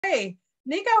Hi,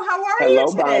 Nicco, how are you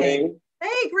Hello, today? Bonnie.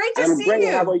 Hey, great to I'm see great.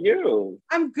 How you. are you?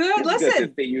 I'm good. It's good to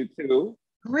Listen, see you too.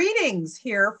 greetings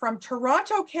here from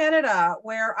Toronto, Canada,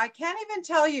 where I can't even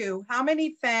tell you how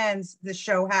many fans the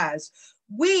show has.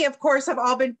 We, of course, have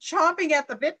all been chomping at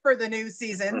the bit for the new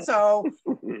season, so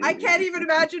I can't even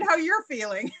imagine how you're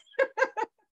feeling.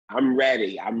 I'm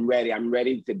ready. I'm ready. I'm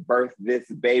ready to birth this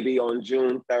baby on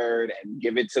June 3rd and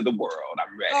give it to the world.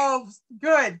 I'm ready. Oh,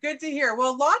 good. Good to hear.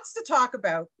 Well, lots to talk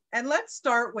about. And let's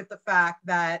start with the fact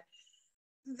that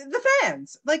the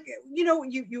fans, like,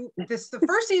 the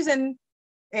first season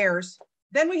airs,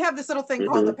 then we have this little thing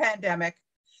called the Mhm. pandemic.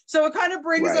 So it kind of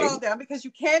brings it Right. all down because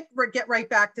you can't get right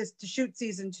back to shoot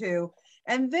season two.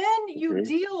 And then you Mhm.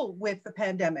 deal with the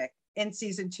pandemic in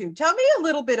season two. Tell me a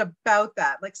little bit about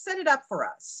that. Like, set it up for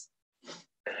us.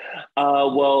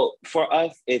 Well, for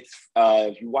us, it's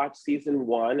if you watch season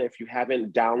one, if you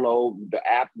haven't, download the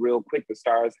app real quick, the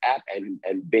Stars app,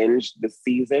 and binge the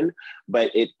season.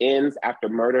 But it ends after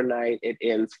murder night. It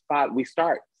ends we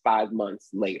start 5 months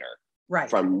later Right.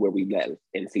 from where we left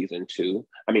in season two.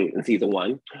 I mean, in season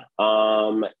one.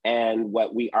 And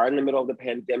what we are in the middle of the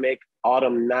pandemic,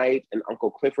 Autumn Night and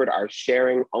Uncle Clifford are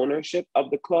sharing ownership of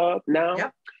the club now.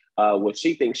 Yep. Well,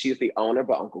 she thinks she's the owner,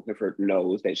 but Uncle Clifford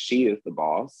knows that she is the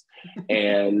boss.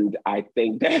 And I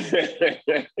think that,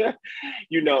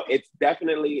 it's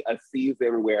definitely a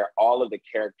season where all of the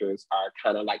characters are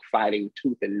kind of like fighting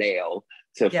tooth and nail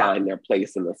to Yeah. find their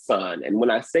place in the sun. And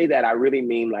when I say that, I really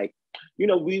mean like,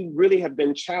 we really have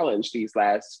been challenged these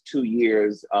last 2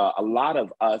 years, a lot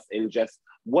of us, in just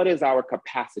what is our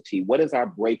capacity? What is our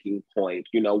breaking point?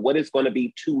 What is going to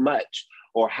be too much?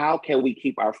 Or how can we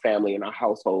keep our family and our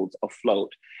households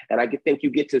afloat? And I think you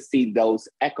get to see those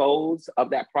echoes of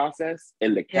that process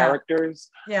in the characters.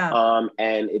 Yeah.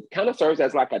 And it kind of serves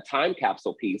as like a time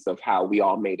capsule piece of how we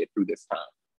all made it through this time.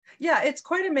 Yeah, it's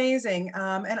quite amazing.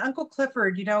 And Uncle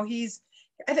Clifford, he's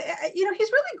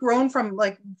really grown from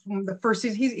the first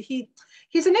season.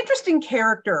 He's an interesting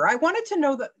character. I wanted to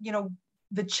know that,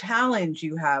 the challenge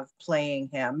you have playing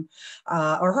him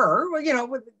or her.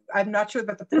 Well, I'm not sure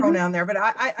about the pronoun there, but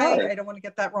I don't want to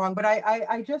get that wrong. But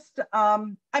I just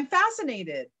I'm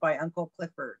fascinated by Uncle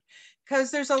Clifford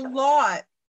because there's a lot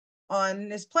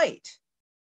on his plate.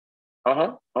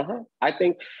 I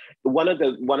think one of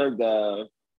the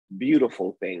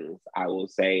beautiful things I will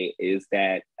say is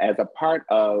that as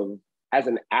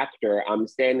an actor,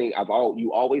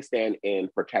 you always stand in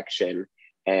protection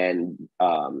and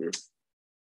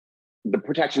the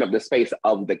protection of the space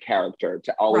of the character,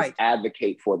 to always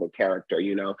advocate for the character,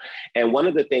 And one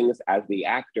of the things as the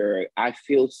actor, I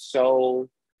feel so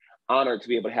honored to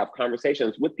be able to have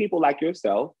conversations with people like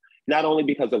yourself, not only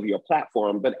because of your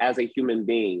platform, but as a human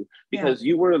being, because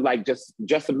you were like,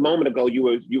 just a moment ago, you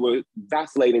were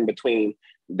vacillating between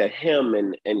the him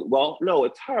and well, no,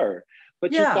 it's her.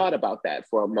 But you thought about that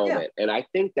for a moment. And I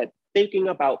think that thinking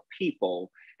about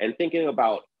people and thinking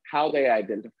about how they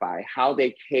identify, how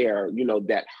they care,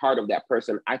 that heart of that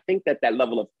person, I think that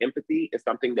level of empathy is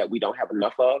something that we don't have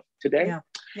enough of today.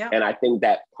 And I think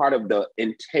that part of the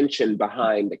intention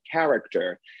behind the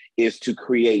character is to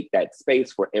create that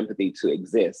space for empathy to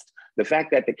exist. The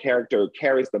fact that the character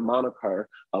carries the moniker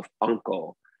of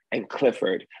Uncle and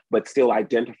Clifford, but still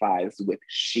identifies with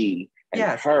she and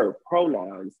her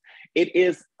pronouns, it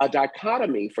is a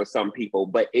dichotomy for some people,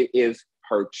 but it is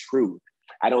her truth.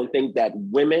 I don't think that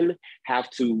women have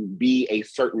to be a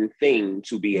certain thing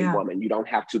to be a woman. You don't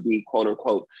have to be, quote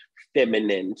unquote,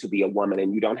 feminine to be a woman,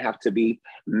 and you don't have to be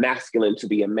masculine to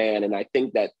be a man. And I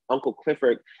think that Uncle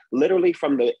Clifford, literally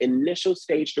from the initial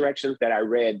stage directions that I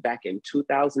read back in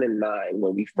 2009,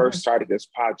 when we first started this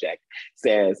project,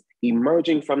 says,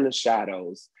 emerging from the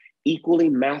shadows, equally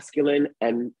masculine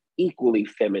and equally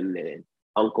feminine,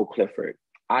 Uncle Clifford.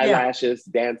 Eyelashes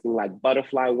dancing like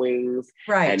butterfly wings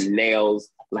and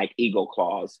nails like eagle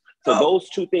claws. So those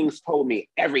two things told me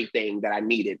everything that I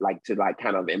needed, to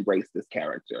kind of embrace this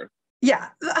character. Yeah.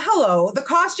 Hello, the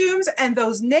costumes and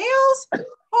those nails.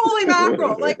 Holy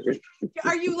mackerel.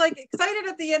 Are you excited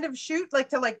at the end of shoot,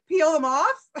 to peel them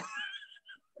off?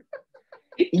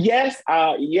 Yes,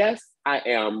 I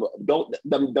am.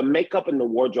 The makeup and the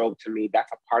wardrobe, to me,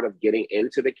 that's a part of getting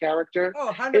into the character.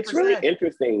 Oh, 100%. It's really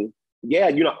interesting.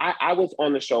 Yeah, I was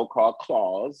on the show called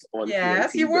Claws on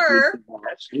Yes, TNT, you were.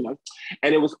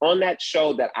 And it was on that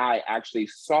show that I actually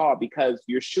saw, because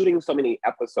you're shooting so many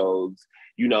episodes,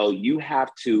 you have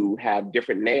to have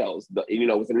different nails.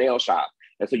 It was a nail shop.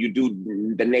 And so you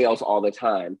do the nails all the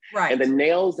time. Right. And the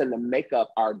nails and the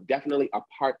makeup are definitely a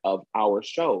part of our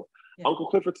show. Yeah. Uncle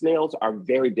Clifford's nails are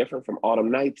very different from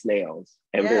Autumn Night's nails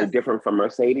and very Yes. different from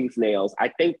Mercedes' nails. I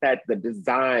think that the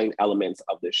design elements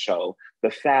of the show,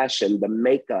 the fashion, the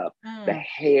makeup, the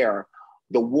hair,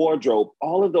 the wardrobe,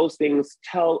 all of those things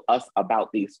tell us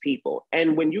about these people.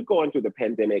 And when you're going through the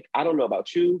pandemic, I don't know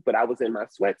about you, but I was in my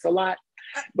sweats a lot.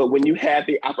 But when you had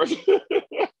the opportunity,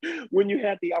 when you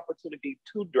had the opportunity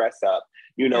to dress up,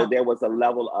 you know, there was a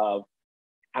level of,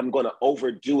 I'm going to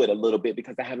overdo it a little bit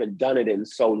because I haven't done it in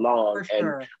so long. For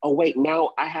sure. And oh, wait, now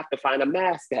I have to find a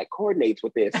mask that coordinates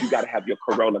with this. You got to have your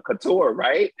Corona Couture,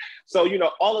 right? So, you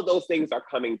know, all of those things are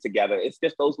coming together. It's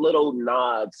just those little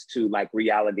nods to like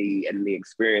reality and the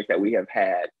experience that we have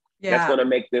had. Yeah. That's going to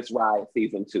make this ride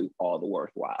season 2 all the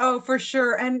worthwhile. Oh, for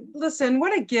sure. And listen,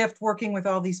 what a gift working with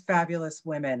all these fabulous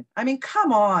women. I mean,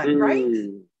 come on, right?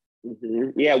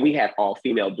 Mm-hmm. Yeah, we had all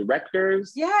female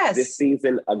directors this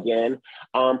season again.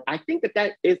 I think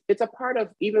it's a part of,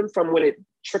 even from when it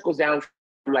trickles down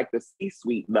from like the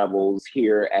C-suite levels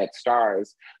here at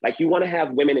Stars, like you want to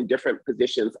have women in different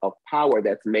positions of power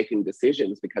that's making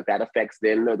decisions, because that affects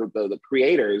then the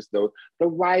creators, the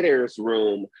writers'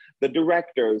 room, the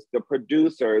directors, the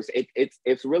producers.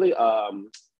 It's really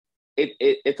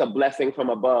it's a blessing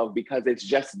from above, because it's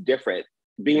just different.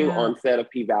 Being on set of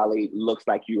P-Valley looks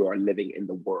like you are living in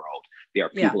the world. There are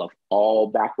people of all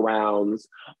backgrounds,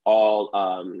 all,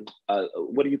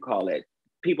 what do you call it?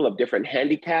 People of different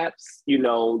handicaps, you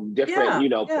know, different, you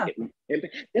know,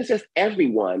 it's just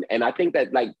everyone. And I think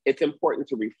that like, it's important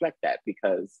to reflect that,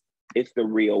 because it's the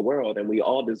real world and we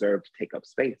all deserve to take up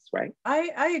space, right?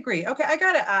 I agree. Okay, I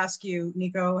got to ask you,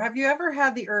 Nicco, have you ever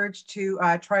had the urge to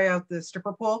try out the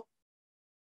stripper pole?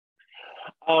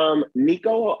 Nicco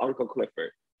or Uncle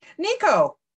Clifford?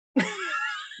 Nicco.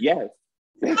 Yes.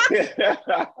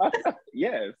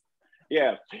 Yes.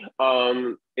 Yeah.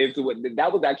 That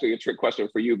was actually a trick question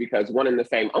for you, because one and the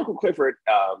same. Uncle Clifford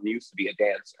used to be a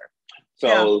dancer.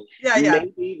 So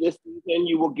maybe this season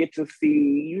you will get to see,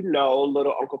 you know,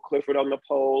 little Uncle Clifford on the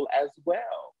pole as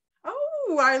well.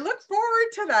 Oh, I look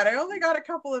forward to that. I only got a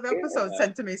couple of episodes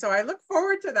sent to me, so I look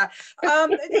forward to that.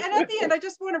 And at the end, I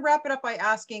just want to wrap it up by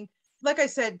asking, like I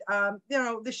said, you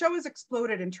know, the show has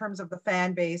exploded in terms of the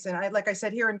fan base. And like I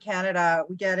said, here in Canada,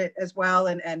 we get it as well.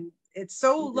 And it's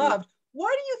so loved.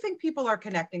 Why do you think people are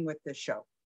connecting with this show?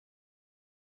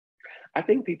 I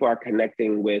think people are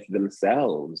connecting with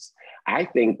themselves. I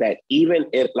think that even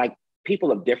if like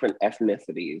people of different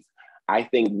ethnicities, I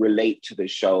think relate to the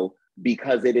show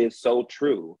because it is so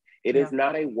true. It is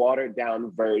not a watered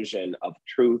down version of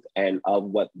truth and of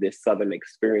what this Southern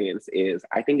experience is.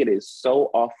 I think it is so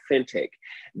authentic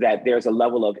that there's a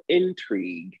level of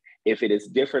intrigue if it is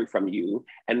different from you.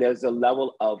 And there's a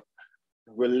level of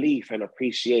relief and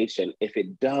appreciation if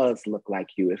it does look like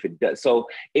you, if it does. So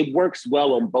it works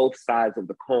well on both sides of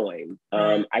the coin.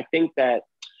 I think that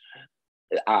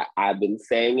I've been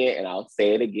saying it and I'll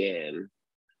say it again.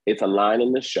 It's a line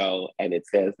in the show, and it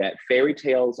says that fairy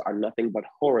tales are nothing but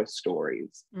horror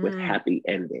stories with happy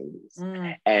endings.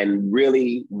 And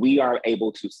really, we are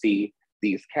able to see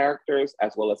these characters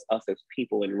as well as us as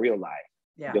people in real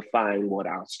life define what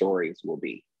our stories will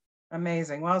be.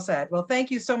 Amazing. Well said. Well,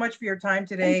 thank you so much for your time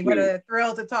today. What a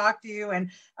thrill to talk to you.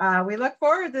 And we look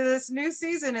forward to this new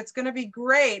season. It's going to be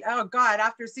great. Oh, God,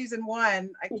 after season 1,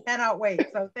 I cannot wait.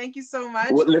 So thank you so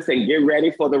much. Well, listen, get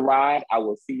ready for the ride. I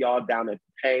will see y'all down at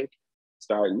the Tank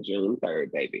starting June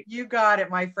 3rd, baby. You got it,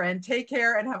 my friend. Take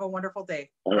care and have a wonderful day.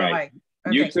 All right. Bye-bye.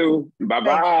 Okay. You too.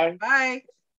 Bye-bye. Bye.